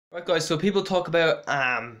Right, guys. So people talk about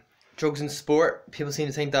drugs in sport. People seem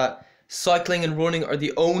to think that cycling and running are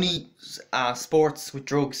the only sports with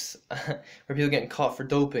drugs where people are getting caught for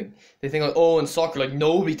doping. They think like, oh, in soccer, like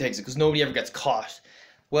nobody takes it because nobody ever gets caught.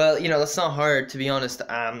 Well, that's not hard to be honest. Like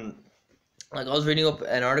I was reading up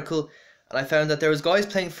an article and I found that there was guys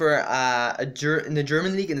playing for in the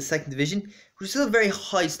German league in the second division, which is still a very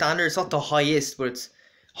high standard. It's not the highest, but it's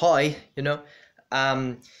high.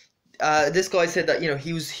 Um, this guy said that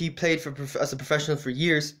he played as a professional for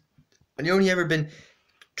years, and he only ever been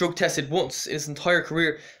drug tested once in his entire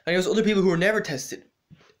career. And there's other people who were never tested.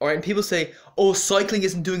 Alright, and people say, oh, cycling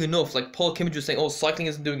isn't doing enough. Like Paul Kimmage was saying, oh, cycling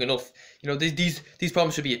isn't doing enough. These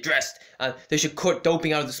problems should be addressed. They should cut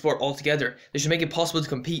doping out of the sport altogether. They should make it possible to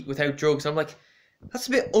compete without drugs. And I'm like, that's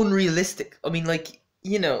a bit unrealistic. I mean, like,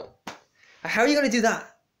 how are you gonna do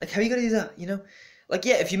that? Like, how are you gonna do that? Like,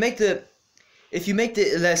 yeah, if you make the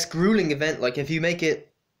less grueling event, like if you make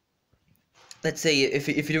it, let's say if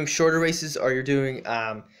you're doing shorter races, or you're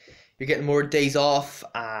getting more days off,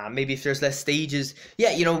 maybe if there's less stages,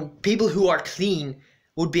 yeah, people who are clean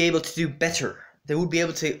would be able to do better. They would be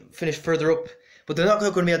able to finish further up, but they're not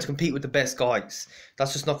going to be able to compete with the best guys.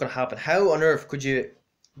 That's just not going to happen. How on earth could you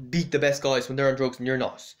beat the best guys when they're on drugs and you're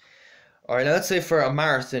not? All right, now let's say for a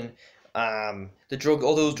marathon,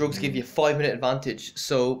 all those drugs give you a 5-minute advantage.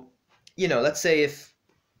 So, let's say if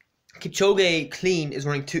Kipchoge clean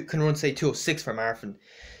can run say 2:06 for a marathon,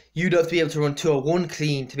 you'd have to be able to run 2:01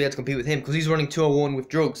 clean to be able to compete with him because he's running 2:01 with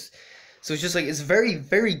drugs. So it's just like, it's very,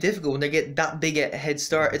 very difficult when they get that big a head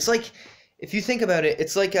start. It's like, if you think about it,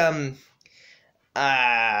 it's like let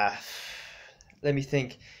me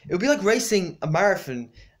think. It would be like racing a marathon.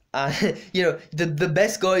 The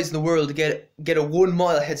best guys in the world get a 1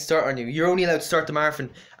 mile head start on you. You're only allowed to start the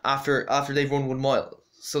marathon after they've run 1 mile.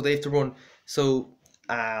 So they have to run. So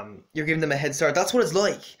you're giving them a head start. That's what it's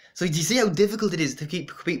like. So do you see how difficult it is to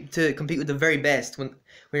compete with the very best when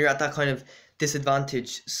you're at that kind of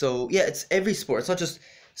disadvantage? So yeah, it's every sport. It's not just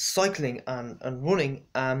cycling and running.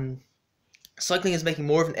 Cycling is making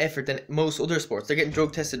more of an effort than most other sports. They're getting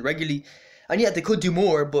drug tested regularly, and yeah, they could do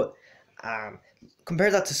more, but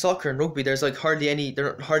compare that to soccer and rugby. There's like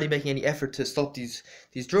they're hardly making any effort to stop these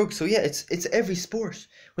drugs. So yeah, it's every sport.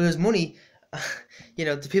 When there's money,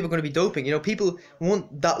 the people are going to be doping. People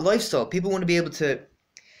want that lifestyle. People want to be able to,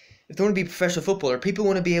 if they want to be a professional footballer, people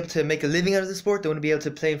want to be able to make a living out of the sport. They want to be able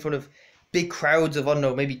to play in front of big crowds of, I don't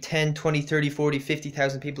know, maybe 10, 20, 30, 40,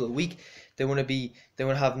 50,000 people a week. They want to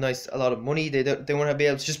have a lot of money. They want to be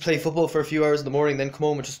able to just play football for a few hours in the morning, then come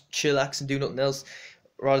home and just chillax and do nothing else,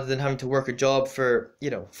 rather than having to work a job for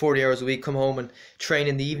 40 hours a week, come home and train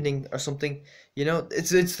in the evening or something.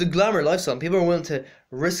 It's the glamour lifestyle. People are willing to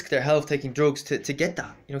risk their health taking drugs to get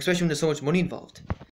that, especially when there's so much money involved.